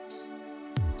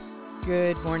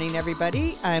Good morning,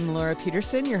 everybody. I'm Laura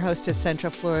Peterson, your host of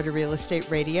Central Florida Real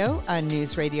Estate Radio on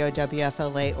News Radio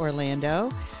WFLA Orlando.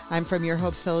 I'm from Your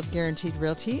Hope Sold Guaranteed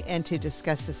Realty, and to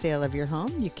discuss the sale of your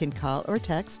home, you can call or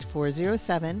text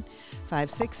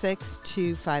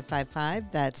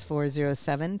 407-566-2555. That's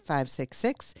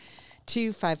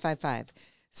 407-566-2555.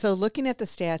 So looking at the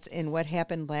stats and what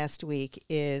happened last week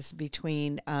is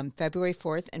between February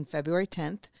 4th and February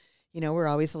 10th. You know, we're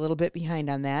always a little bit behind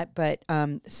on that, but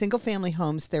single-family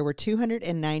homes, there were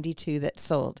 292 that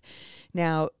sold.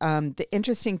 Now, the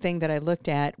interesting thing that I looked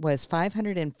at was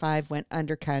 505 went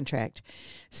under contract.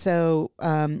 So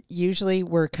usually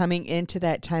we're coming into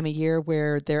that time of year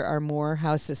where there are more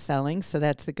houses selling, so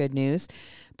that's the good news.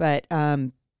 But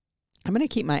I'm going to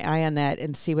keep my eye on that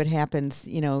and see what happens,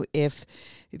 you know,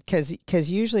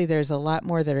 because usually there's a lot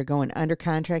more that are going under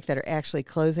contract that are actually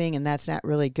closing, and that's not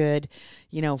really good,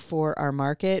 you know, for our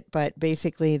market. But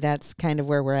basically that's kind of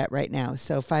where we're at right now.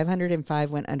 So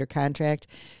 505 went under contract,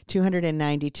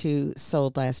 292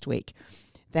 sold last week.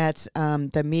 That's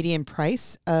the median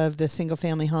price of the single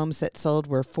family homes that sold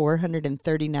were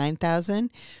 $439,000,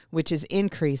 which is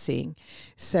increasing.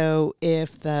 So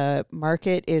if the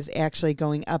market is actually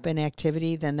going up in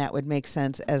activity, then that would make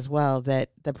sense as well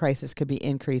that the prices could be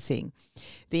increasing.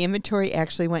 The inventory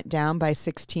actually went down by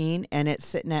 16, and it's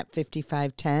sitting at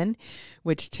 5510,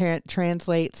 which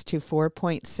translates to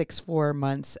 4.64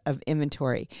 months of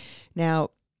inventory.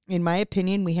 Now, in my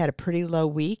opinion, we had a pretty low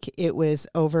week. It was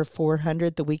over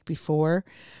 400 the week before.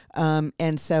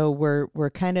 And so we're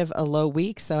kind of a low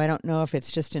week. So I don't know if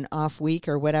it's just an off week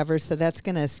or whatever. So that's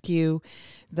going to skew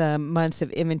the months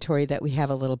of inventory that we have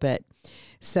a little bit.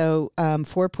 So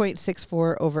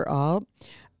 4.64 overall.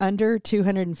 Under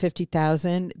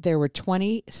 250,000, there were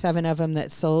 27 of them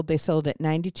that sold. They sold at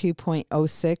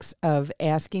 92.06 of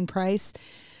asking price.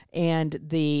 And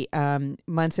the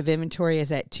months of inventory is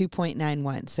at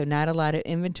 2.91. So not a lot of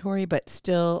inventory, but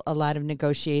still a lot of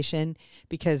negotiation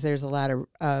because there's a lot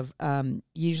of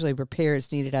usually repairs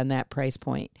needed on that price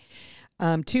point.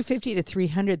 250 to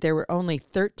 300, there were only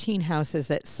 13 houses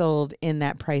that sold in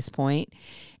that price point.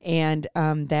 And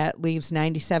that leaves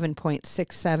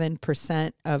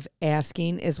 97.67% of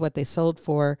asking is what they sold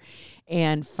for,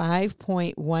 and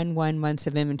 5.11 months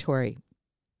of inventory,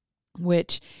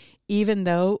 which even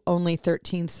though only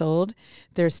 13 sold,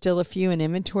 there's still a few in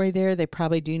inventory there. They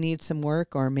probably do need some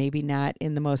work, or maybe not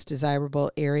in the most desirable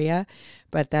area,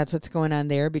 but that's what's going on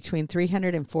there. Between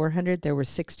 300 and 400, there were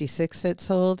 66 that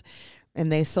sold, and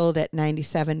they sold at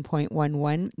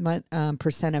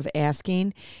 97.11% of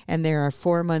asking, and there are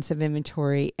 4 months of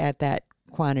inventory at that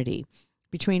quantity.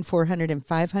 Between 400 and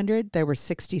 500, there were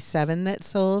 67 that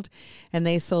sold, and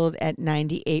they sold at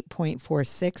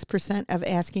 98.46% of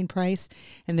asking price,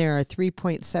 and there are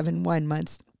 3.71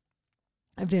 months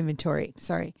of inventory.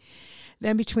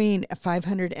 Then between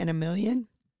 500 and a million,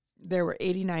 there were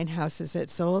 89 houses that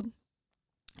sold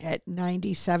at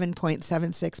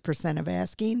 97.76% of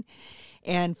asking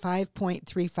and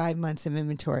 5.35 months of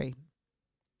inventory.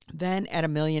 Then at a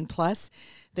million plus,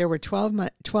 there were 12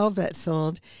 that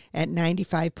sold at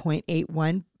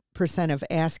 95.81% of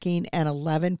asking and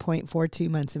 11.42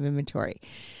 months of inventory.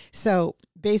 So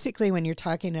basically when you're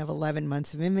talking of 11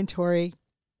 months of inventory,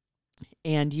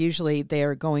 and usually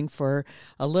they're going for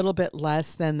a little bit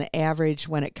less than the average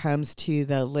when it comes to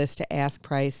the list to ask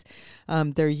price,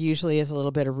 there usually is a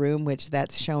little bit of room, which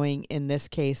that's showing in this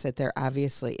case that there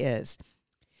obviously is.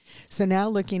 So now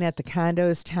looking at the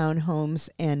condos, townhomes,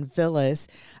 and villas,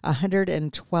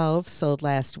 112 sold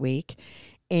last week,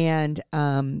 and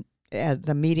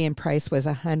the median price was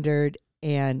 100,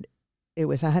 and it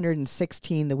was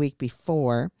 116 the week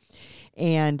before,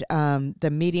 and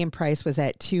the median price was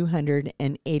at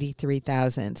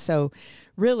 283,000. So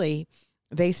really,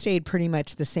 they stayed pretty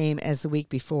much the same as the week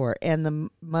before, and the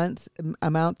month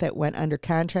amount that went under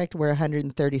contract were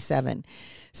 137.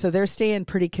 So they're staying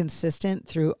pretty consistent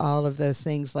through all of those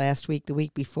things last week, the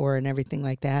week before, and everything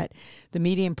like that. The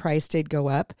median price did go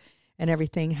up and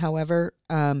everything. However,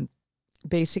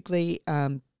 basically,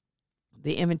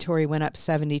 the inventory went up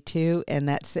 72, and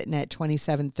that's sitting at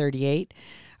 2738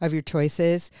 of your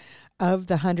choices. Of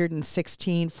the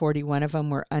 116, 41 of them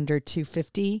were under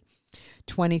 250.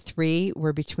 23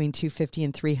 were between 250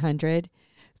 and 300,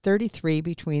 33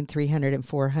 between 300 and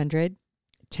 400,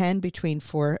 10 between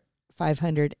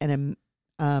 500 and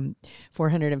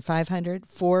 400 and 500,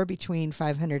 4 between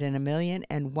 500 and a million,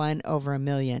 and 1 over a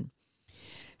million.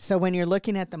 So when you're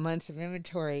looking at the months of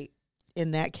inventory,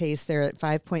 in that case, they're at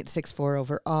 5.64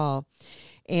 overall.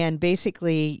 And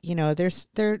basically, you know, they're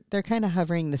kind of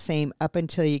hovering the same up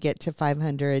until you get to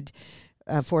 500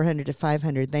 400 to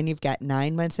 500. Then you've got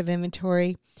 9 months of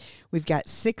inventory. We've got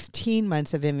 16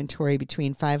 months of inventory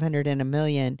between 500 and $1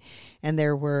 million. And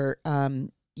there were,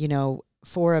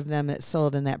 4 of them that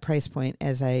sold in that price point,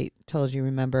 as I told you,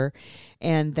 remember.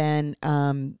 And then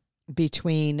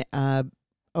between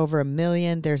over $1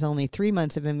 million, there's only 3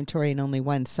 months of inventory and only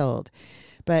 1 sold.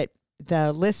 But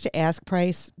the list to ask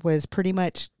price was pretty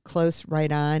much close,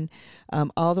 right on,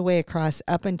 all the way across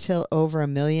up until over $1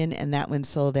 million, and that one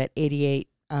sold at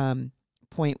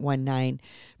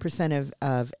 88.19%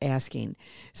 of asking.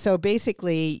 So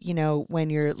basically, when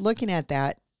you're looking at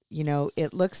that,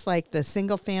 it looks like the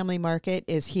single family market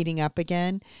is heating up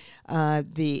again.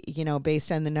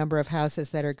 Based on the number of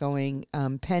houses that are going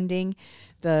pending,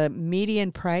 the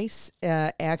median price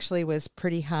actually was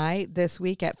pretty high this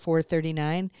week at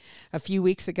 $439. A few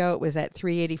weeks ago, it was at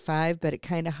 $385, but it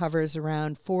kind of hovers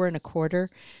around $425.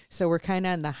 So we're kind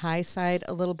of on the high side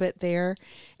a little bit there.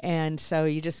 And so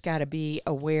you just got to be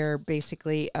aware,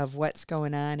 basically, of what's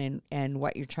going on and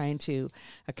what you're trying to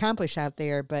accomplish out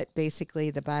there. But basically,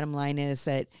 the bottom line is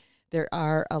that there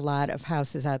are a lot of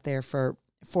houses out there for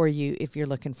you if you're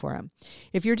looking for them.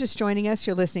 If you're just joining us,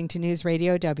 you're listening to News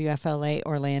Radio WFLA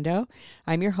Orlando.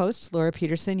 I'm your host, Laura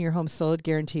Peterson, your home sold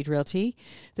Guaranteed Realty.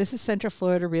 This is Central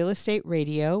Florida Real Estate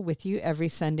Radio with you every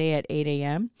Sunday at 8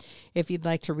 a.m. If you'd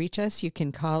like to reach us, you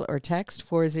can call or text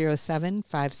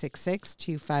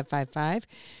 407-566-2555.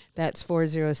 That's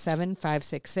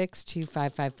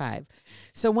 407-566-2555.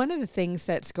 So one of the things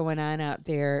that's going on out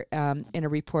there in a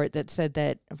report that said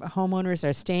that homeowners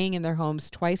are staying in their homes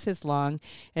twice as long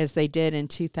as they did in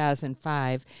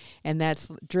 2005, and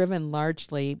that's driven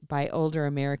largely by older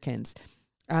Americans.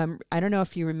 I don't know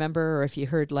if you remember or if you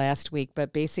heard last week,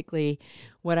 but basically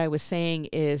what I was saying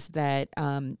is that,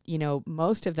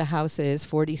 most of the houses,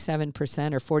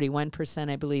 47% or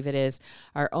 41%, I believe it is,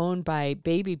 are owned by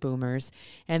baby boomers,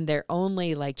 and they're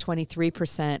only like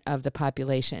 23% of the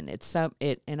population.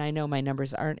 And I know my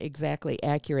numbers aren't exactly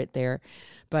accurate there,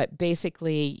 but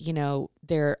basically,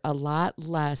 they're a lot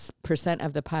less percent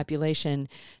of the population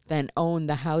than own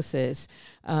the houses,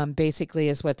 basically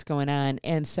is what's going on.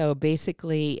 And so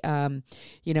basically,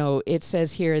 it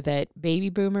says here that baby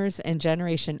boomers and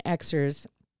Generation Xers,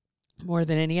 more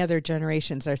than any other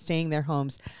generations, are staying in their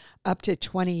homes up to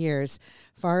 20 years,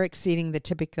 far exceeding the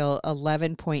typical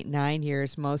 11.9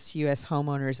 years most U.S.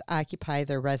 homeowners occupy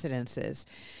their residences.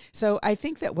 So I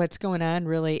think that what's going on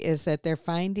really is that they're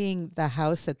finding the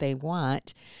house that they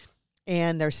want,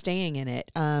 and they're staying in it.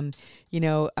 That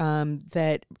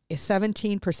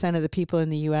 17% of the people in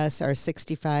the U.S. are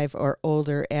 65 or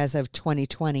older as of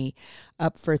 2020,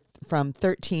 up from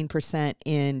 13%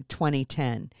 in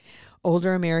 2010.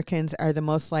 Older Americans are the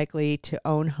most likely to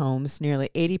own homes. Nearly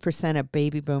 80% of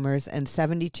baby boomers and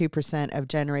 72% of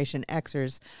Generation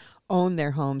Xers own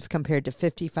their homes, compared to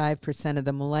 55% of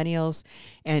the millennials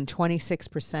and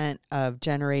 26% of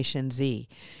Generation Z.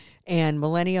 And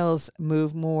millennials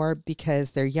move more because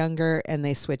they're younger and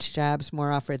they switch jobs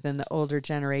more often than the older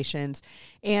generations.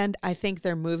 And I think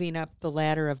they're moving up the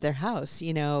ladder of their house.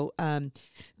 The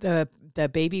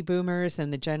baby boomers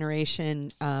and the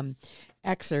Generation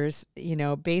Xers,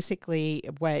 basically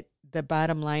what the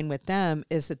bottom line with them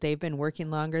is that they've been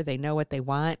working longer, they know what they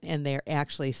want, and they're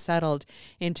actually settled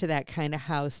into that kind of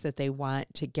house that they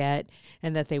want to get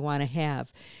and that they want to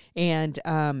have. And,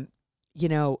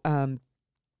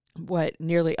 what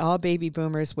nearly all baby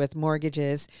boomers with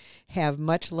mortgages have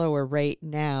much lower rate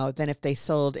now than if they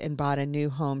sold and bought a new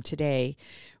home today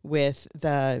with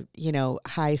the,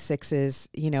 high sixes,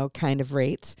 kind of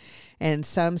rates. And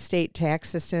some state tax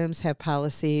systems have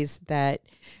policies that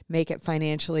make it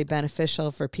financially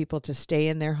beneficial for people to stay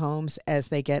in their homes as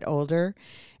they get older.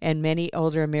 And many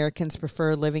older Americans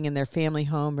prefer living in their family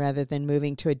home rather than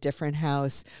moving to a different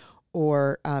house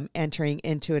or entering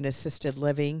into an assisted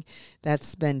living.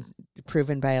 That's been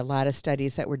proven by a lot of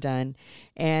studies that were done.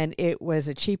 And it was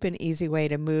a cheap and easy way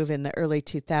to move in the early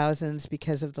 2000s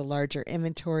because of the larger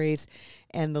inventories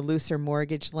and the looser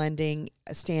mortgage lending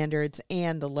standards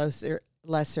and the lesser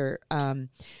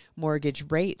mortgage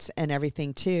rates and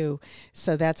everything too.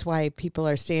 So that's why people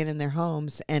are staying in their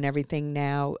homes and everything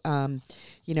now,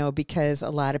 because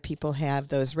a lot of people have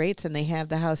those rates and they have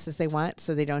the houses they want,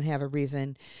 so they don't have a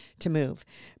reason to move.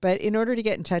 But in order to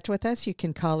get in touch with us, you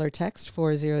can call or text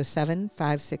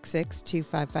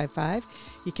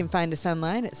 407-566-2555. You can find us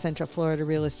online at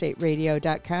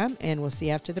centralfloridarealestateradio.com, and we'll see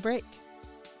you after the break.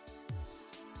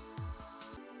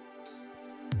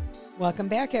 Welcome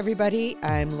back, everybody.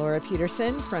 I'm Laura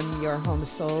Peterson from Your Home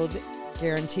Sold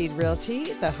Guaranteed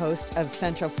Realty, the host of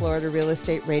Central Florida Real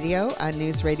Estate Radio on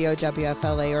News Radio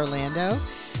WFLA Orlando.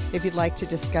 If you'd like to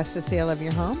discuss the sale of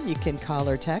your home, you can call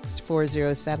or text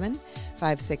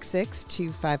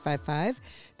 407-566-2555.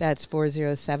 That's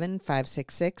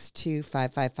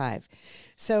 407-566-2555.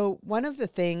 So one of the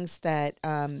things that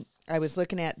I was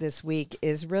looking at this week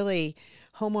is really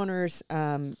homeowners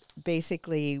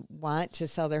basically want to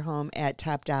sell their home at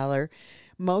top dollar.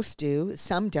 Most do,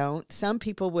 some don't. Some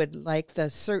people would like the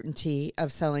certainty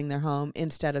of selling their home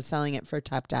instead of selling it for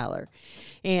top dollar.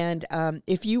 And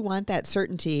if you want that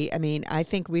certainty, I mean, I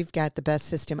think we've got the best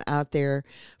system out there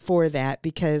for that,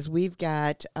 because we've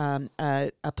got a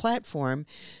platform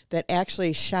that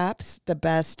actually shops the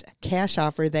best cash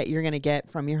offer that you're going to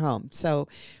get from your home. So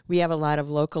we have a lot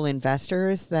of local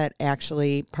investors that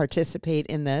actually participate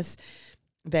in this,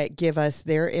 that give us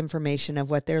their information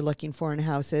of what they're looking for in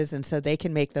houses, and so they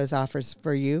can make those offers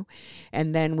for you.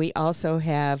 And then we also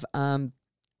have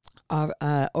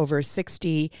over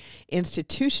 60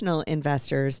 institutional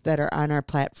investors that are on our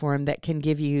platform that can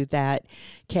give you that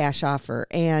cash offer.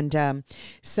 And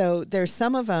so there's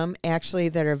some of them actually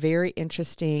that are very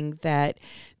interesting, that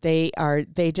they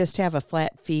just have a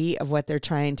flat fee of what they're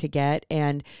trying to get.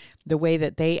 And the way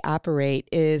that they operate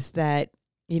is that,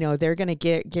 you know, they're going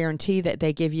to guarantee that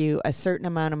they give you a certain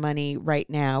amount of money right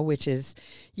now, which is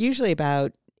usually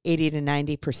about 80 to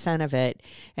 90% of it.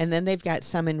 And then they've got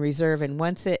some in reserve. And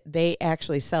once they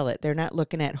actually sell it, they're not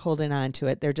looking at holding on to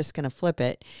it. They're just going to flip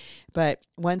it. But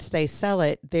once they sell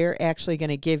it, they're actually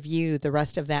going to give you the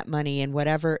rest of that money, and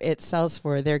whatever it sells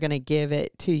for, they're going to give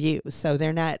it to you. So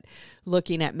they're not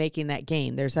looking at making that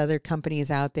gain. There's other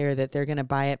companies out there that they're going to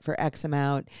buy it for X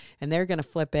amount, and they're going to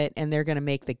flip it, and they're going to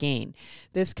make the gain.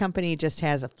 This company just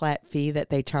has a flat fee that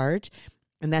they charge,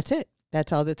 and that's it.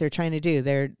 That's all that they're trying to do.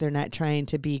 They're not trying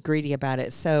to be greedy about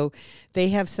it. So they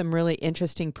have some really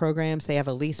interesting programs. They have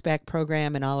a leaseback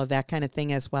program and all of that kind of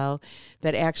thing as well,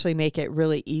 that actually make it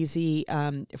really easy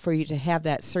for you to have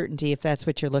that certainty if that's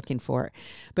what you're looking for.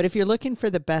 But if you're looking for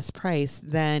the best price,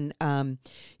 then,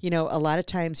 you know, a lot of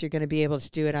times you're going to be able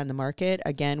to do it on the market.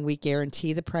 Again, we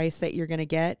guarantee the price that you're going to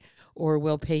get, or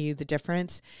we'll pay you the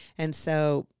difference. And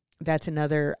so that's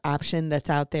another option that's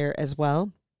out there as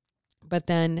well. But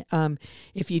then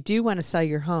if you do want to sell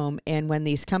your home, and when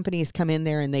these companies come in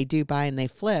there and they do buy and they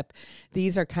flip,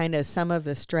 these are kind of some of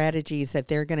the strategies that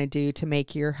they're going to do to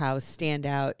make your house stand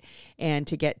out and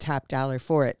to get top dollar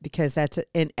for it, because that's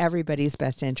in everybody's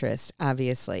best interest,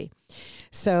 obviously.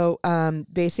 So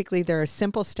basically, there are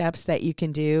simple steps that you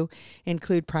can do,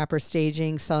 include proper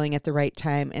staging, selling at the right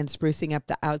time, and sprucing up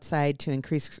the outside to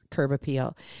increase curb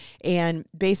appeal. And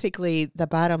basically, the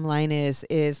bottom line is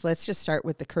let's just start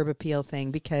with the curb appeal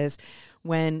thing, because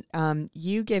when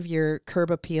you give your curb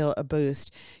appeal a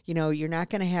boost, you know, you're not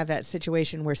going to have that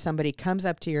situation where somebody comes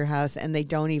up to your house and they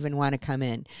don't even want to come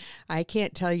in. I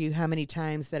can't tell you how many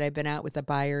times that I've been out with a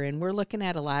buyer, and we're looking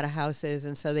at a lot of houses,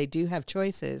 and so they do have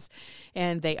choices,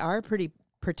 and they are pretty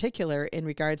particular in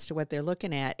regards to what they're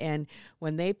looking at. And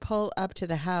when they pull up to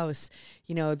the house,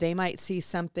 you know, they might see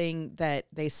something that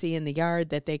they see in the yard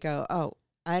that they go, oh,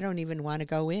 I don't even want to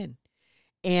go in.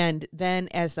 And then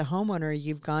as the homeowner,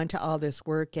 you've gone to all this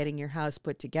work getting your house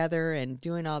put together and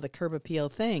doing all the curb appeal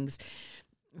things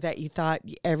that you thought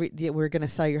we're going to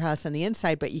sell your house on the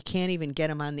inside, but you can't even get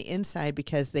them on the inside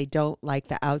because they don't like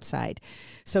the outside.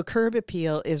 So curb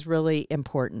appeal is really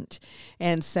important.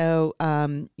 And so,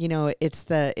 you know, it's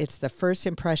the first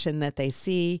impression that they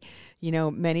see. You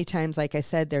know, many times, like I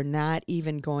said, they're not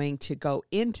even going to go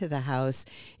into the house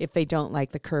if they don't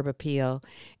like the curb appeal.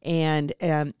 And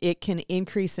it can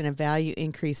increase in a value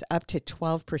increase up to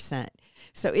 12%.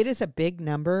 So it is a big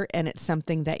number, and it's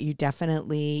something that you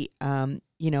definitely,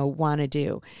 want to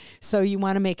do. So you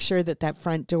want to make sure that that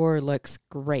front door looks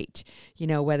great, you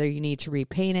know, whether you need to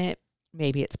repaint it,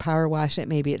 maybe it's power wash it,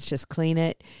 maybe it's just clean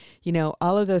it, you know,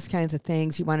 all of those kinds of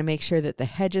things. You want to make sure that the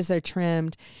hedges are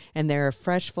trimmed and there are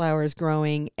fresh flowers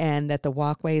growing, and that the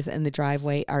walkways and the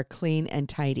driveway are clean and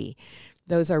tidy.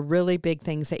 Those are really big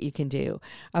things that you can do.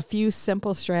 A few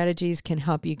simple strategies can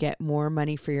help you get more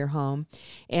money for your home.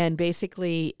 And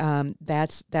basically,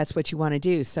 that's what you want to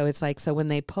do. So it's like, so when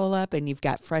they pull up and you've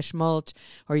got fresh mulch,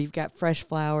 or you've got fresh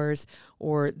flowers,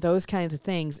 or those kinds of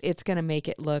things, it's going to make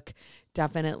it look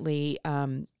definitely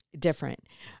different.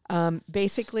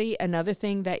 Basically, another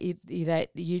thing that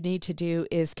you need to do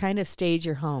is kind of stage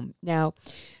your home. Now,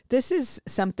 this is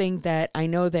something that I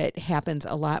know that happens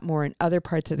a lot more in other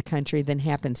parts of the country than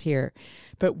happens here.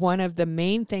 But one of the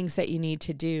main things that you need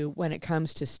to do when it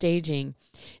comes to staging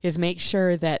is make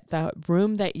sure that the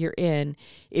room that you're in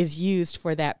is used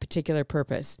for that particular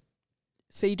purpose.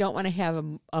 So you don't want to have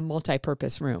a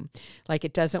multi-purpose room. Like,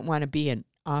 it doesn't want to be an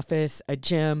office, a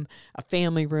gym, a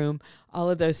family room, all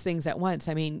of those things at once.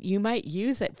 I mean, you might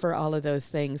use it for all of those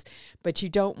things, but you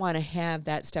don't want to have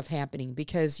that stuff happening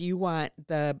because you want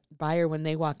the buyer, when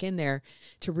they walk in there,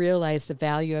 to realize the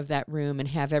value of that room and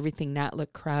have everything not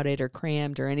look crowded or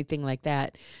crammed or anything like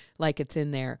that, like it's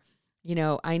in there.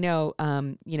 I know,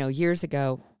 years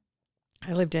ago,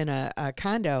 I lived in a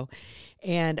condo,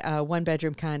 and a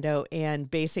 1-bedroom condo, and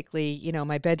basically,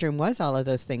 my bedroom was all of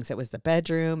those things. It was the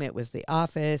bedroom, it was the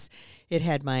office, it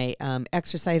had my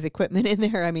exercise equipment in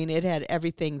there. I mean, it had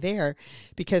everything there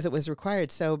because it was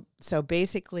required. So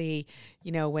basically,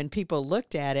 when people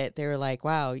looked at it, they were like,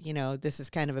 wow, this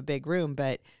is kind of a big room,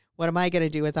 but what am I going to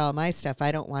do with all my stuff?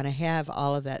 I don't want to have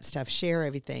all of that stuff, share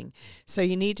everything. So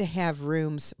you need to have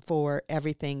rooms for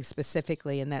everything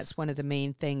specifically, and that's one of the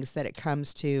main things that it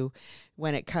comes to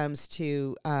when it comes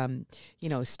to,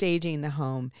 staging the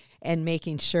home and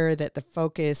making sure that the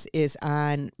focus is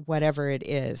on whatever it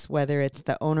is, whether it's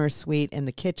the owner's suite in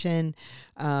the kitchen,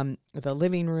 the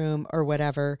living room, or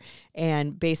whatever.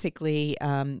 And basically,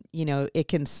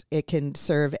 it can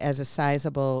serve as a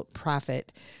sizable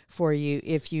profit for you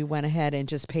if you went ahead and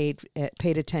just paid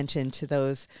attention to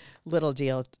those little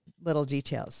details.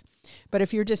 But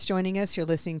if you're just joining us, you're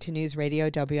listening to News Radio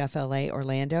WFLA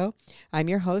Orlando. I'm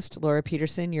your host, Laura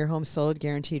Peterson, your home sold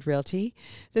guaranteed realty.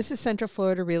 This is Central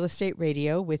Florida Real Estate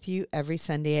Radio with you every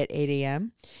Sunday at 8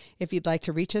 a.m. If you'd like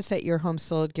to reach us at your home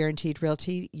sold guaranteed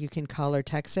realty, you can call or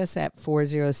text us at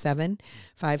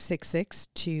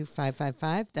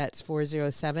 407-566-2555. That's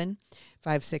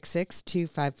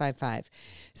 407-566-2555.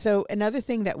 So another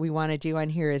thing that we want to do on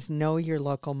here is know your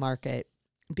local market,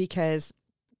 because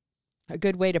a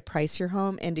good way to price your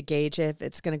home and to gauge if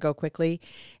it's going to go quickly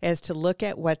is to look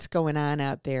at what's going on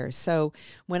out there. So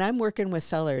when I'm working with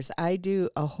sellers, I do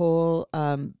a whole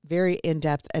very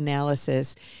in-depth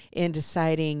analysis in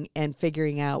deciding and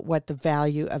figuring out what the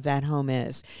value of that home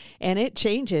is. And it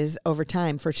changes over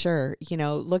time for sure,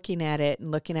 looking at it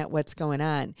and looking at what's going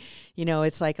on.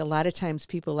 It's like a lot of times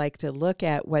people like to look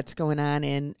at what's going on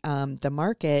in the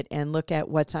market and look at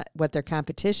what their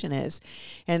competition is.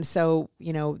 And so,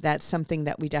 that's something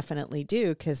that we definitely do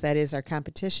because that is our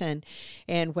competition.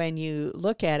 And when you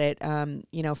look at it,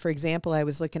 for example, I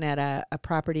was looking at a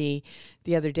property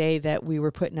the other day that we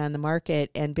were putting on the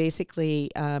market, and basically,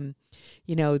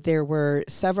 there were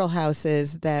several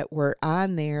houses that were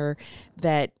on there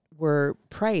that were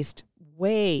priced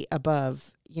way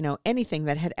above, anything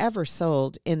that had ever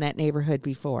sold in that neighborhood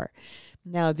before.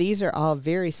 Now, these are all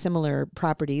very similar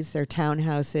properties. They're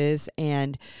townhouses,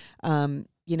 and,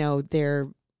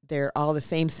 they're all the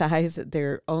same size.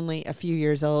 They're only a few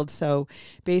years old. So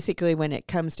basically, when it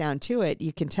comes down to it,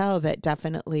 you can tell that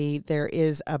definitely there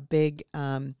is a big,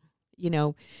 that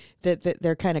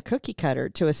they're kind of cookie cutter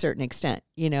to a certain extent,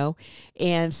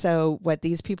 And so what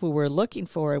these people were looking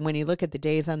for, and when you look at the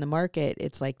days on the market,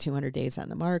 it's like 200 days on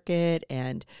the market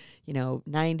and,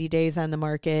 90 days on the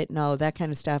market and all of that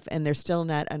kind of stuff. And they're still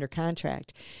not under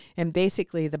contract. And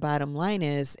basically the bottom line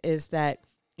is that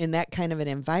in that kind of an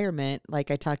environment, like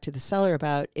I talked to the seller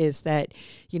about, is that,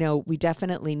 we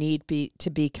definitely need to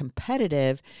be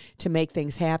competitive to make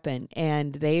things happen.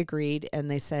 And they agreed, and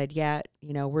they said, yeah,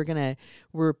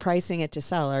 we're pricing it to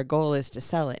sell. Our goal is to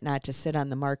sell it, not to sit on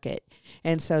the market.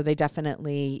 And so they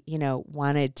definitely,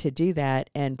 wanted to do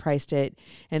that and priced it.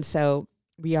 And so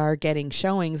we are getting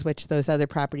showings, which those other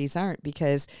properties aren't,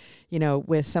 because,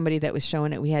 with somebody that was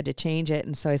showing it, we had to change it.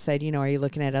 And so I said, are you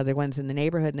looking at other ones in the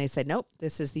neighborhood? And they said, nope,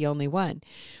 this is the only one.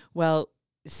 Well,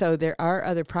 so there are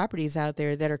other properties out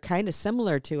there that are kind of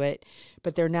similar to it,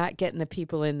 but they're not getting the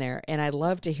people in there. And I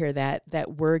love to hear that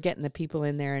we're getting the people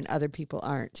in there and other people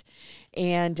aren't.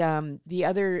 And the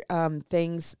other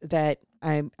things that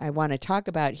I want to talk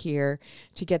about here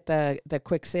to get the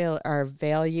quick sale are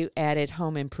value added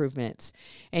home improvements.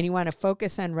 And you want to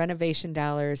focus on renovation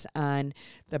dollars on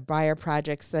the buyer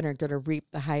projects that are going to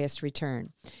reap the highest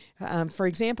return. For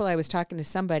example, I was talking to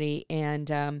somebody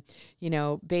and,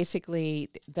 basically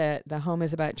the home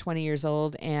is about 20 years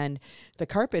old and the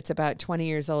carpet's about 20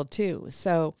 years old too.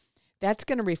 So that's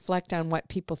going to reflect on what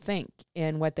people think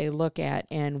and what they look at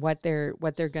and what they're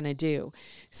going to do.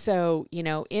 So,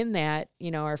 in that,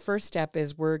 our first step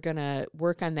is we're going to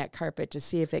work on that carpet to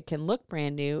see if it can look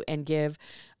brand new and give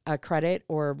a credit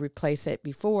or replace it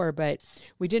before, but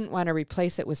we didn't want to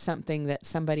replace it with something that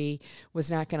somebody was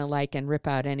not going to like and rip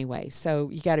out anyway. So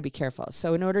you got to be careful.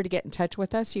 So in order to get in touch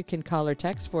with us, you can call or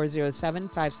text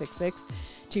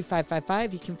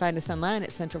 407-566-2555. You can find us online at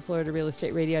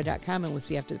centralfloridarealestateradio.com, and we'll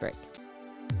see you after the break.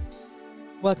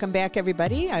 Welcome back,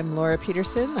 everybody. I'm Laura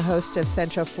Peterson, the host of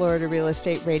Central Florida Real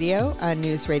Estate Radio on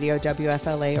News Radio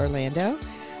WFLA Orlando.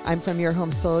 I'm from Your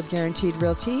Home Sold Guaranteed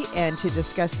Realty, and to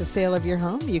discuss the sale of your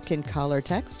home, you can call or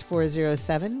text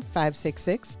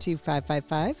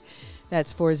 407-566-2555.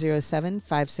 That's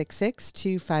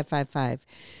 407-566-2555.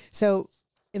 So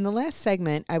in the last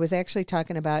segment, I was actually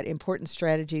talking about important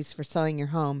strategies for selling your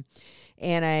home.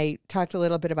 And I talked a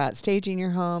little bit about staging your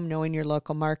home, knowing your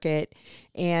local market.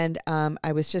 And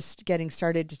I was just getting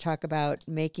started to talk about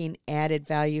making added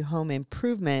value home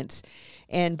improvements.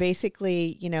 And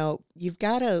basically, you know, you've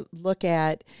got to look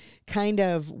at kind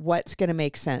of what's going to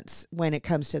make sense when it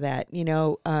comes to that. You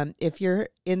know, if your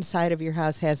inside of your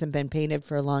house hasn't been painted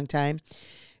for a long time,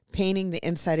 painting the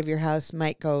inside of your house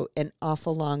might go an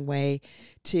awful long way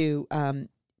to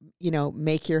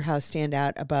make your house stand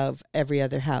out above every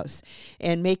other house,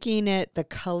 and making it the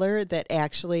color that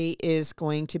actually is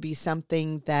going to be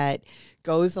something that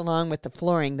goes along with the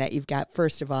flooring that you've got,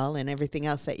 first of all, and everything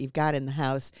else that you've got in the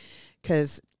house.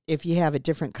 Because if you have a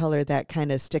different color, that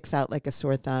kind of sticks out like a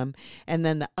sore thumb. And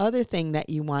then the other thing that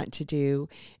you want to do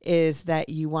is that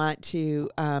you want to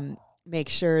make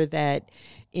sure that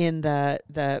in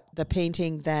the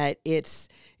painting that it's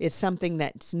something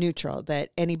that's neutral, that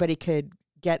anybody could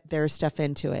get their stuff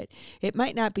into it. It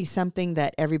might not be something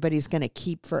that everybody's going to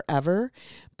keep forever,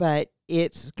 but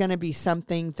it's going to be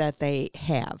something that they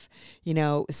have, you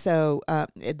know, so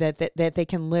that they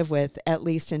can live with at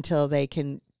least until they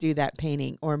can do that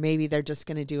painting, or maybe they're just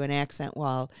going to do an accent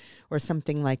wall or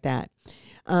something like that.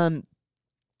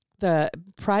 The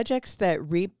projects that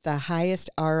reap the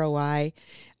highest ROI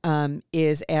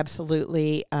is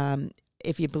absolutely,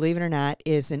 if you believe it or not,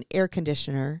 is an air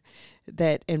conditioner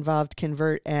that involved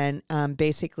convert, and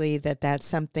basically that's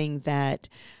something that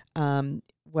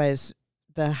was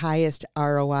the highest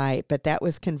ROI, but that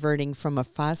was converting from a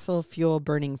fossil fuel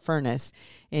burning furnace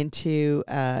into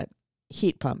a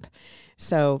heat pump.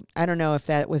 So I don't know if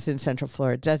that was in Central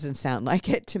Florida. It doesn't sound like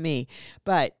it to me,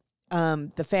 but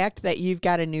the fact that you've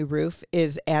got a new roof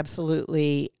is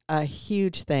absolutely a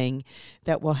huge thing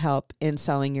that will help in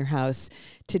selling your house.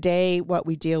 Today, what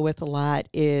we deal with a lot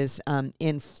is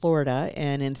in Florida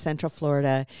and in Central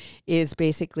Florida is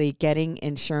basically getting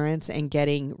insurance and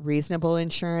getting reasonable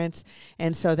insurance.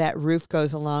 And so that roof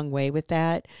goes a long way with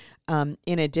that.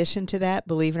 In addition to that,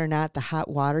 believe it or not, the hot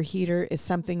water heater is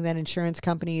something that insurance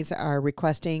companies are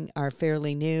requesting, are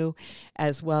fairly new,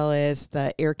 as well as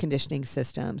the air conditioning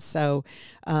system. So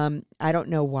I don't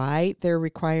know why they're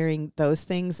requiring those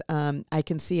things. I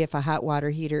can see if a hot water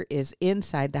heater is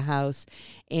inside the house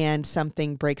and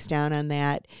something breaks down on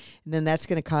that, then that's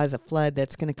going to cause a flood.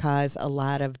 That's going to cause a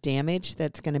lot of damage.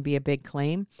 That's going to be a big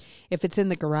claim. If it's in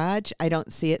the garage, I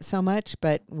don't see it so much,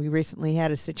 but we recently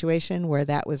had a situation where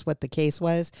that was what the case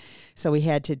was. So we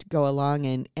had to go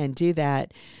along and do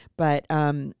that. But,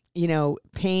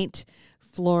 paint,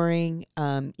 flooring,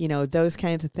 those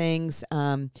kinds of things.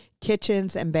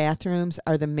 Kitchens and bathrooms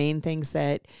are the main things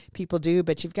that people do,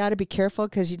 but you've got to be careful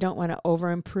because you don't want to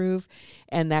over improve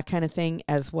and that kind of thing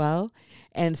as well.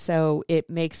 And so it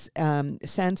makes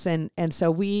sense. And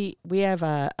so we have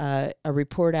a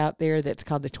report out there that's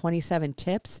called the 27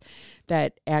 Tips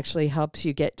that actually helps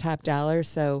you get top dollar.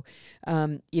 So,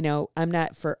 I'm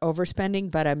not for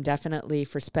overspending, but I'm definitely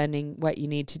for spending what you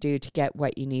need to do to get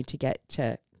what you need to get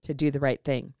to do the right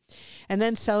thing. And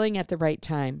then selling at the right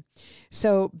time.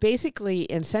 So basically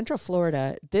in Central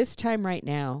Florida, this time right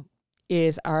now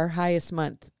is our highest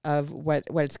month of what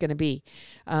it's going to be.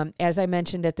 As I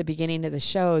mentioned at the beginning of the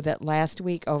show, that last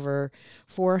week over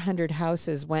 400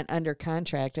 houses went under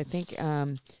contract. I think,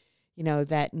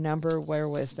 that number, where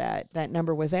was that? That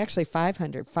number was actually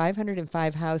 500.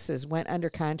 505 houses went under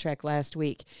contract last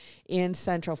week in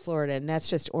Central Florida, and that's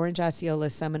just Orange, Osceola,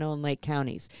 Seminole, and Lake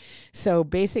counties. So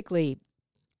basically,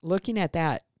 looking at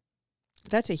that,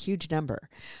 that's a huge number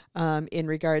in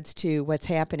regards to what's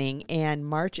happening. And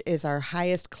March is our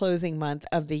highest closing month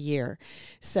of the year.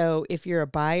 So if you're a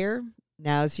buyer,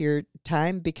 now's your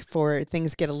time before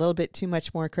things get a little bit too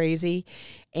much more crazy.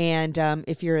 And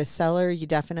if you're a seller, you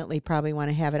definitely probably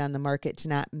want to have it on the market to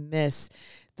not miss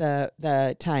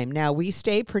the time. Now, we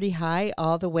stay pretty high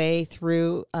all the way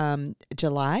through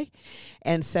July.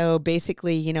 And so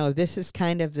basically, this is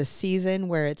kind of the season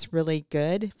where it's really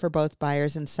good for both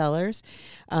buyers and sellers.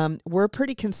 We're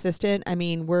pretty consistent. I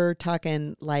mean, we're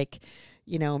talking like,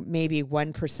 maybe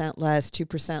 1% less,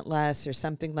 2% less, or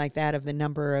something like that of the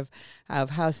number of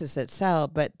houses that sell.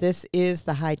 But this is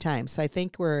the high time. So I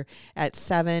think we're at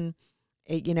 7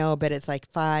 but it's like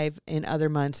 5 in other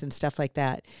months and stuff like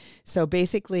that. So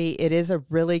basically, it is a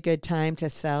really good time to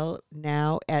sell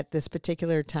now at this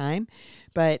particular time.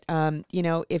 But,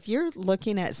 if you're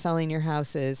looking at selling your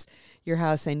house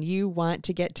and you want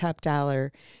to get top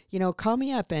dollar, call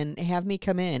me up and have me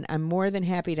come in. I'm more than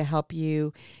happy to help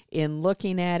you in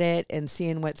looking at it and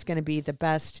seeing what's going to be the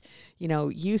best,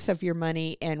 use of your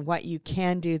money and what you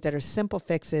can do that are simple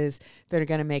fixes that are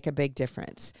going to make a big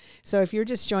difference. So if you're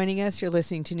just joining us, you're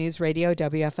listening to News Radio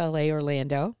WFLA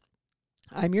Orlando.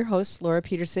 I'm your host, Laura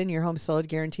Peterson, your home sold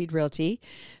guaranteed realty.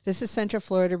 This is Central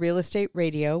Florida Real Estate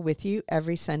Radio with you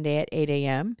every Sunday at 8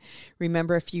 a.m.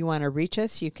 Remember, if you want to reach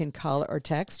us, you can call or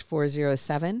text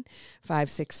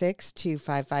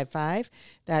 407-566-2555.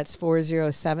 That's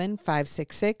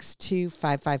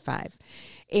 407-566-2555.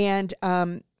 And,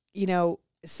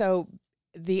 so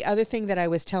the other thing that I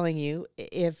was telling you,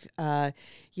 is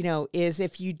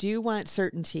if you do want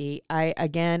certainty, I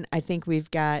think we've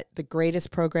got the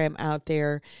greatest program out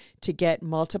there to get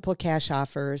multiple cash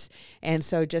offers. And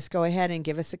so just go ahead and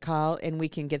give us a call and we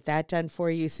can get that done for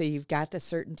you so you've got the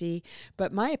certainty.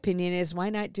 But my opinion is, why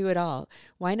not do it all?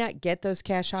 Why not get those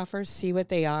cash offers, see what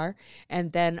they are,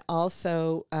 and then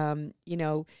also,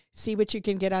 see what you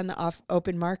can get on the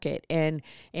open market. And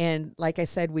like I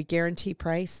said, we guarantee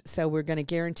price. So we're going to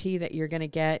guarantee that you're going to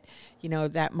get,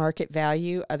 that market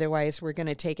value. Otherwise, we're going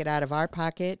to take it out of our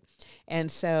pocket.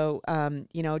 And so,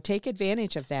 take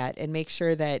advantage of that and make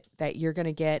sure that you're going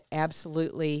to get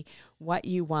absolutely what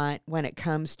you want when it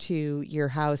comes to your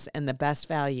house and the best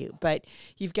value. But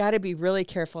you've got to be really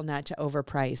careful not to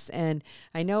overprice. And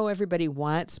I know everybody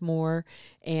wants more.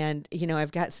 And,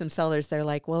 I've got some sellers that are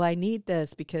like, well, I need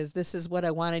this because this is what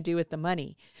I want to do with the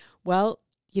money. Well,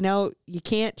 you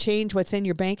can't change what's in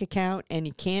your bank account and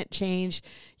you can't change,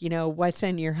 what's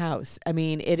in your house. I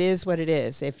mean, it is what it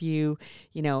is. If you,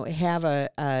 have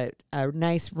a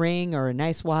nice ring or a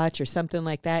nice watch or something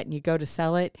like that and you go to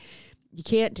sell it, you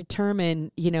can't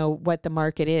determine, what the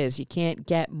market is. You can't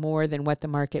get more than what the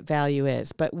market value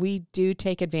is. But we do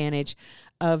take advantage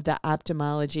of the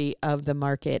optimology of the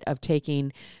market, of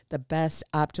taking the best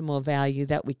optimal value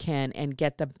that we can and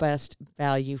get the best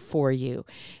value for you.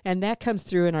 And that comes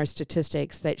through in our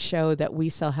statistics that show that we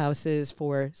sell houses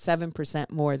for 7%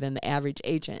 more than the average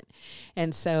agent.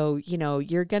 And so,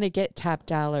 you're going to get top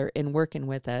dollar in working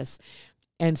with us.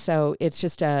 And so it's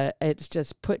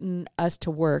just putting us to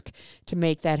work to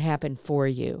make that happen for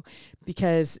you,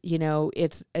 because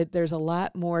there's a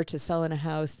lot more to selling a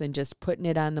house than just putting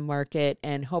it on the market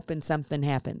and hoping something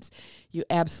happens. You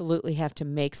absolutely have to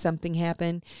make something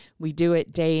happen. We do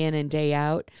it day in and day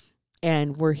out,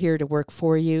 and we're here to work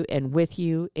for you and with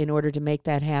you in order to make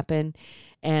that happen.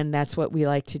 And that's what we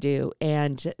like to do.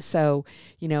 And so,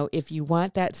 if you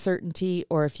want that certainty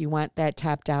or if you want that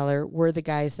top dollar, we're the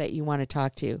guys that you want to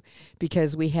talk to,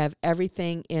 because we have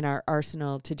everything in our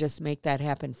arsenal to just make that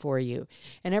happen for you.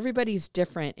 And everybody's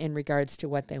different in regards to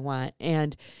what they want.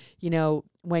 And,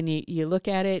 when you look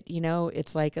at it,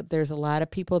 it's like there's a lot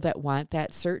of people that want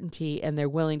that certainty and they're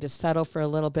willing to settle for a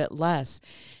little bit less.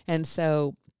 And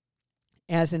so,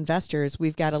 as investors,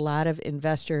 we've got a lot of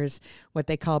investors, what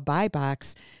they call buy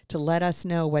box, to let us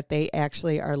know what they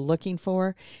actually are looking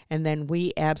for. And then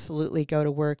we absolutely go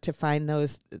to work to find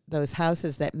those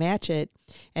houses that match it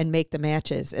and make the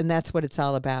matches. And that's what it's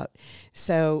all about.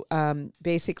 So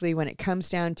basically, when it comes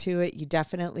down to it, you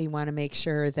definitely want to make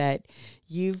sure that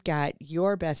you've got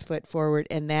your best foot forward.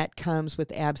 And that comes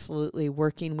with absolutely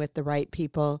working with the right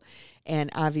people. And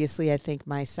obviously, I think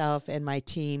myself and my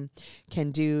team can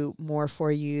do more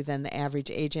for you than the average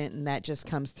agent. And that just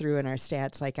comes through in our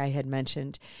stats, like I had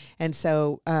mentioned. And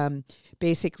so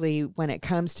basically, when it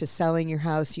comes to selling your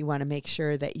house, you want to make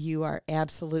sure that you are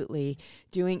absolutely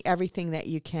doing everything that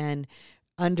you can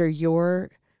under your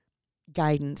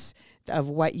guidance of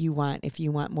what you want. If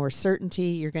you want more certainty,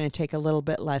 you're going to take a little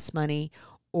bit less money.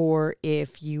 Or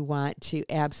if you want to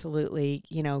absolutely,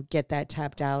 get that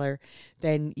top dollar,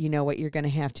 then you know what you're going to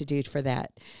have to do for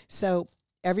that. So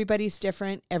everybody's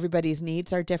different. Everybody's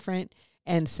needs are different.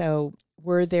 And so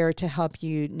we're there to help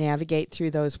you navigate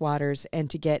through those waters and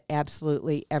to get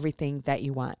absolutely everything that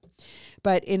you want.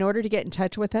 But in order to get in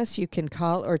touch with us, you can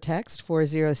call or text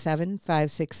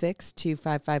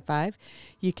 407-566-2555.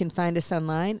 You can find us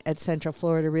online at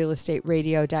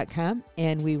centralfloridarealestateradio.com,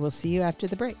 and we will see you after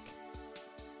the break.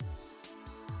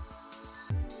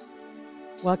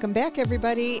 Welcome back,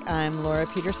 everybody. I'm Laura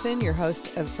Peterson, your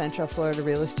host of Central Florida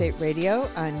Real Estate Radio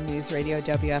on News Radio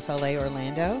WFLA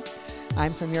Orlando.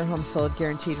 I'm from Your Home Sold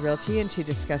Guaranteed Realty, and to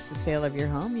discuss the sale of your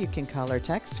home, you can call or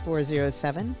text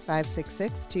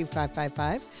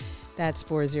 407-566-2555. That's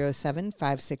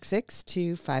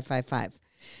 407-566-2555.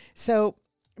 So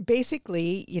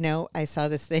basically, I saw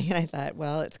this thing and I thought,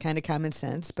 well, it's kind of common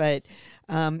sense, but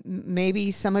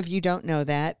maybe some of you don't know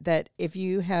that if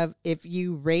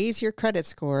you raise your credit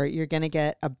score, you're going to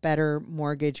get a better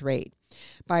mortgage rate.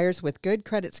 Buyers with good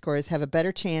credit scores have a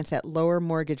better chance at lower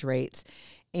mortgage rates.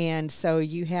 And so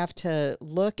you have to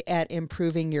look at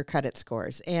improving your credit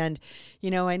scores. And,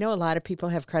 I know a lot of people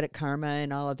have Credit Karma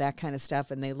and all of that kind of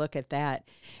stuff, and they look at that.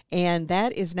 And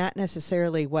that is not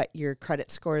necessarily what your credit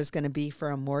score is going to be for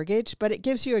a mortgage, but it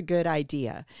gives you a good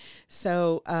idea.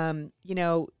 So,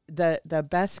 the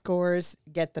best scores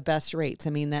get the best rates.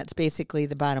 I mean, that's basically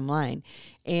the bottom line.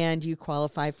 And you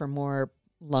qualify for more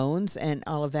loans and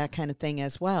all of that kind of thing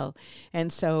as well.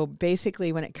 And so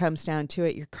basically when it comes down to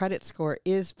it, your credit score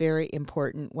is very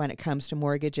important when it comes to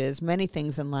mortgages, many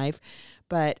things in life.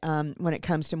 But when it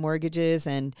comes to mortgages,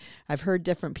 and I've heard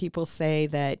different people say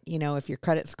that, if your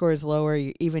credit score is lower,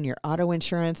 even your auto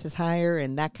insurance is higher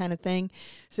and that kind of thing.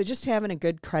 So just having a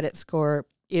good credit score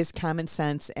is common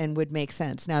sense and would make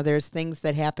sense. Now, there's things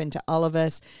that happen to all of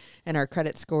us and our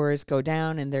credit scores go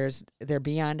down and they're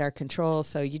beyond our control.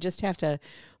 So you just have to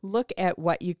look at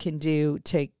what you can do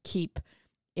to keep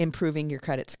improving your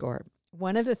credit score.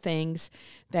 One of the things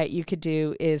that you could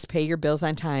do is pay your bills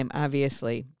on time,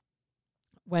 obviously.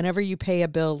 Whenever you pay a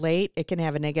bill late, it can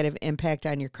have a negative impact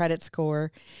on your credit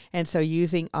score. And so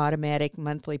using automatic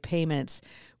monthly payments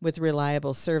with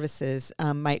reliable services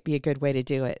might be a good way to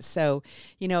do it. So,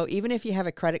 even if you have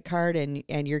a credit card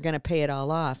and you're going to pay it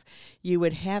all off, you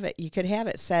could have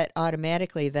it set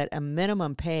automatically that a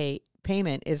minimum payment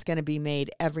is going to be made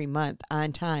every month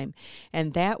on time.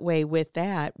 And that way, with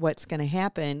that, what's going to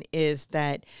happen is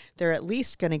that they're at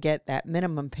least going to get that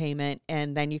minimum payment,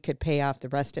 and then you could pay off the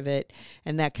rest of it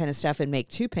and that kind of stuff and make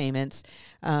two payments.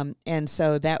 And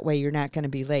so that way you're not going to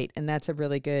be late. And that's a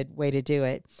really good way to do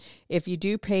it. If you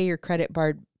do pay your credit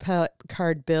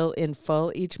card bill in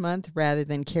full each month rather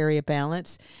than carry a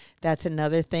balance, that's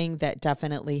another thing that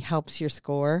definitely helps your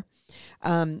score.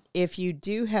 If you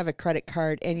do have a credit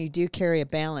card and you do carry a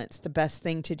balance, the best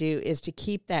thing to do is to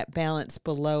keep that balance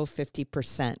below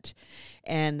 50%.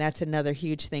 And that's another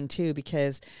huge thing too,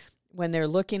 because when they're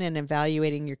looking and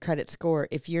evaluating your credit score,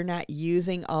 if you're not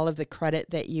using all of the credit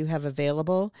that you have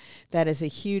available, that is a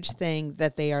huge thing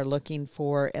that they are looking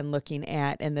for and looking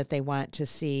at and that they want to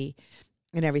see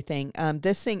and everything.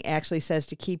 This thing actually says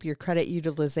to keep your credit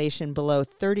utilization below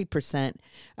 30%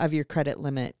 of your credit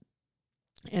limit.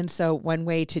 And so one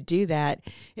way to do that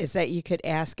is that you could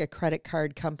ask a credit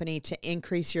card company to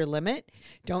increase your limit.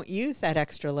 Don't use that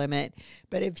extra limit,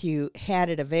 but if you had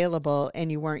it available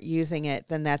and you weren't using it,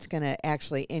 then that's going to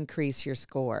actually increase your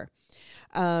score.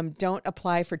 Don't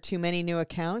apply for too many new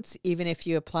accounts. Even if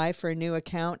you apply for a new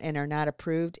account and are not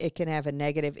approved, it can have a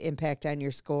negative impact on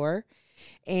your score.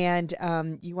 And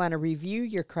you want to review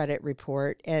your credit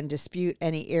report and dispute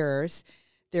any errors.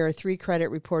 There are 3 credit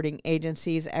reporting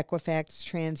agencies, Equifax,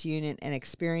 TransUnion, and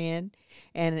Experian.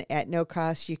 And at no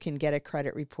cost, you can get a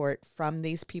credit report from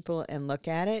these people and look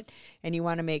at it. And you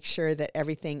want to make sure that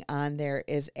everything on there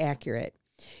is accurate.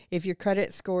 If your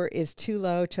credit score is too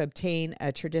low to obtain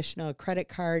a traditional credit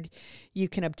card, you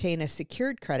can obtain a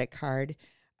secured credit card.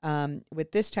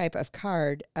 With this type of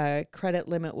card, a credit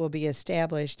limit will be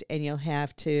established and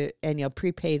you'll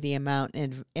prepay the amount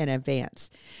in advance.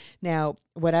 Now,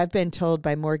 what I've been told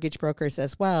by mortgage brokers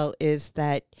as well is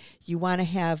that you want to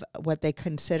have what they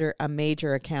consider a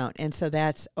major account. And so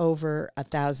that's over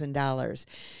 $1,000.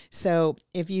 So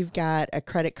if you've got a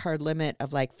credit card limit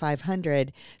of like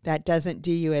 $500, that doesn't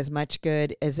do you as much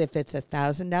good as if it's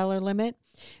 $1,000 limit.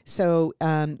 So,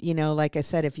 like I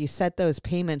said, if you set those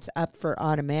payments up for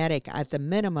automatic at the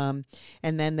minimum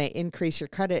and then they increase your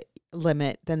credit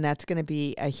limit, then that's going to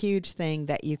be a huge thing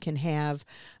that you can have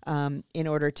in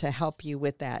order to help you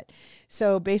with that.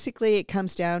 So basically it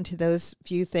comes down to those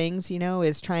few things,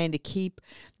 is trying to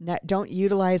don't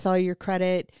utilize all your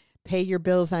credit, pay your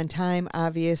bills on time,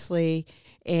 obviously,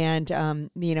 and,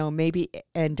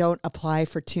 and don't apply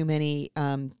for too many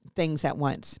things at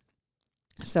once.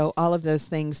 So all of those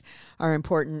things are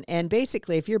important. And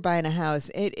basically, if you're buying a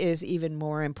house, it is even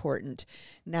more important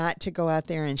not to go out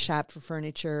there and shop for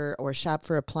furniture or shop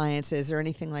for appliances or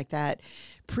anything like that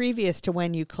previous to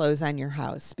when you close on your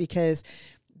house, because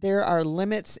there are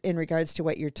limits in regards to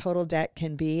what your total debt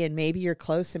can be, and maybe you're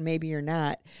close and maybe you're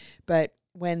not. But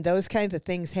when those kinds of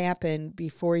things happen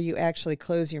before you actually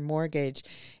close your mortgage,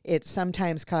 it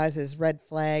sometimes causes red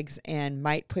flags and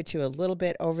might put you a little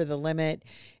bit over the limit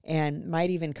and might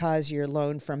even cause your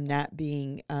loan from not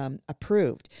being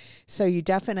approved. So you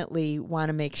definitely want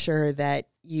to make sure that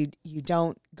you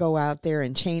don't go out there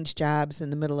and change jobs in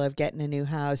the middle of getting a new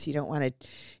house. You don't want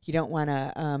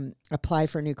to apply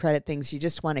for new credit things. You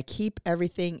just want to keep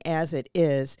everything as it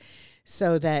is,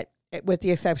 so that, with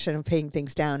the exception of paying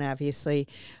things down, obviously,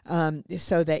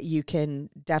 so that you can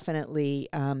definitely,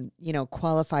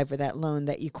 qualify for that loan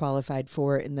that you qualified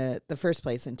for in the first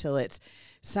place until it's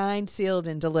signed, sealed,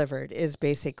 and delivered is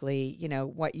basically,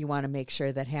 what you want to make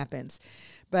sure that happens.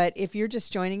 But if you're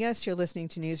just joining us, you're listening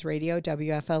to News Radio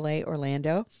WFLA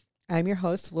Orlando. I'm your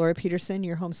host, Laura Peterson,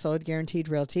 your home sold guaranteed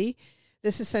realty.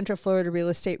 This is Central Florida Real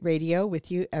Estate Radio with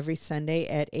you every Sunday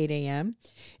at 8 a.m.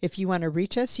 If you want to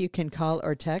reach us, you can call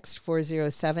or text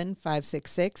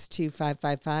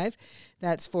 407-566-2555.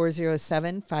 That's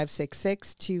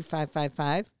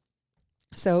 407-566-2555.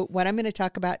 So what I'm going to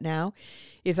talk about now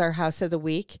is our house of the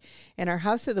week. And our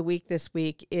house of the week this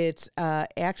week, it's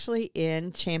actually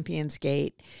in Champions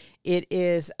Gate. It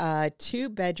is a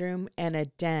 2-bedroom and a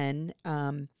den,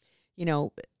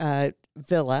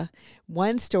 villa,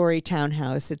 1-story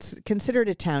townhouse. It's considered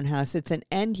a townhouse. It's an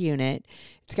end unit.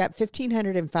 It's got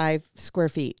 1,505 square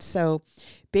feet. So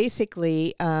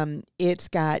basically, it's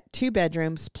got 2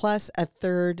 bedrooms plus a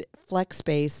third flex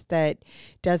space that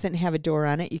doesn't have a door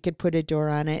on it. You could put a door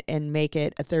on it and make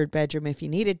it a 3rd bedroom if you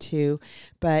needed to,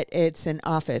 but it's an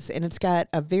office, and it's got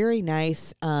a very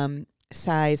nice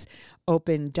size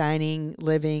open dining,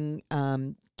 living,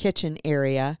 kitchen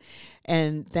area.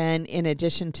 And then in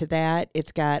addition to that,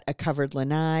 it's got a covered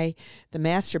lanai. The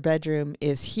master bedroom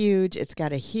is huge. It's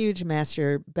got a huge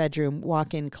master bedroom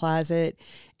walk-in closet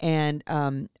and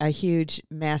a huge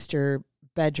master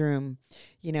bedroom,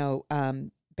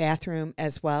 bathroom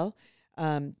as well.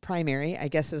 Primary, I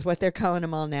guess, is what they're calling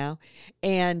them all now.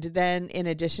 And then in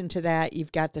addition to that,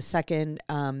 you've got the second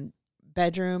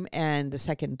bedroom and the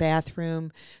second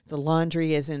bathroom. The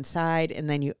laundry is inside, and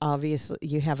then you have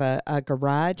a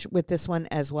garage with this one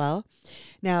as well.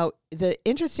 Now, the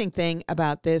interesting thing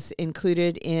about this,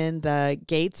 included in the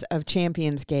gates of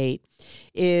Champions Gate,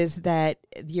 is that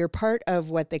you're part of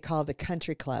what they call the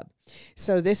country club.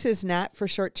 So this is not for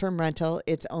short-term rental.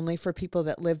 It's only for people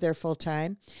that live there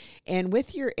full-time. And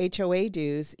with your HOA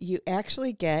dues, you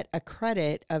actually get a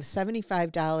credit of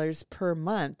 $75 per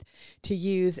month to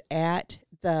use at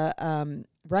the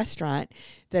restaurant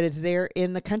that is there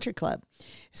in the country club.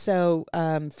 So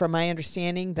from my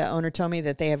understanding, the owner told me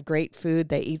that they have great food.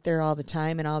 They eat there all the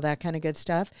time and all that kind of good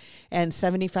stuff. And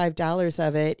 $75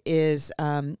 of it is,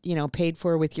 paid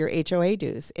for with your HOA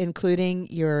dues, including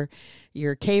your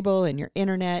cable and your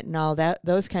internet and all that.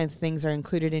 Those kinds of things are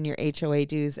included in your HOA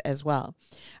dues as well.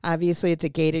 Obviously, it's a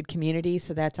gated community,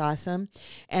 so that's awesome.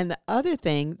 And the other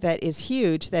thing that is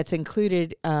huge that's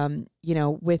included,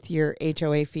 with your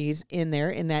HOA fees in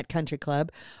there in that country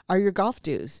club are your golf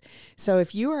dues. So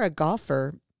if you are a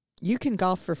golfer, you can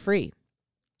golf for free.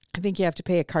 I think you have to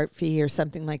pay a cart fee or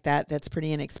something like that. That's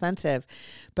pretty inexpensive.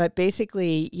 But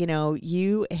basically,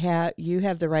 you have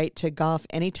the right to golf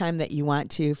anytime that you want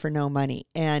to for no money.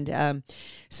 And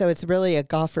so it's really a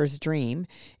golfer's dream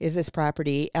is this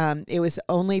property. It was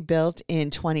only built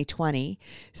in 2020,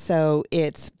 so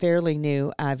it's fairly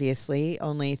new, obviously,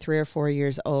 only 3 or 4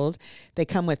 years old. They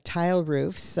come with tile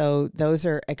roofs, so those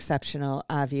are exceptional,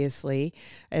 obviously.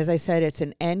 As I said, it's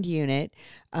an end unit.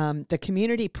 The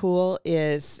community pool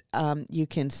is, you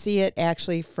can see it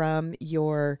actually from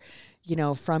your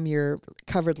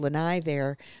covered lanai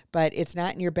there, but it's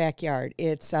not in your backyard.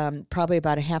 It's probably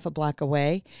about a half a block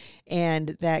away. And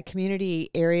that community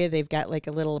area, they've got like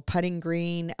a little putting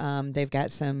green. They've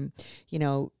got some,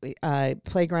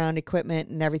 playground equipment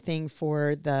and everything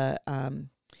for the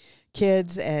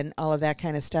kids and all of that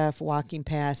kind of stuff, walking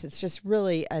past. It's just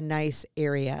really a nice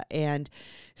area. And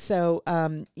so,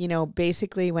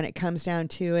 basically when it comes down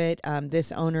to it,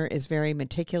 this owner is very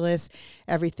meticulous.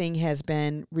 Everything has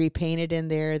been repainted in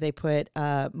there. They put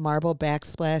marble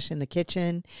backsplash in the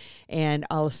kitchen and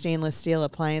all stainless steel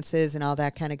appliances and all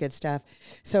that kind of good stuff.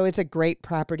 So it's a great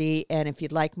property. And if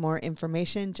you'd like more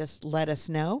information, just let us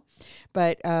know.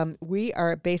 But we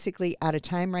are basically out of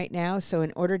time right now. So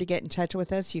in order to get in touch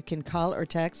with us, you can call or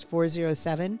text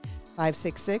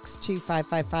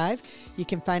 407-566-2555. You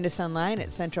can find us online at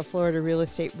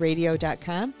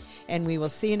centralfloridarealestateradio.com, and we will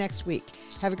see you next week.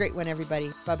 Have a great one, everybody.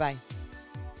 Bye-bye.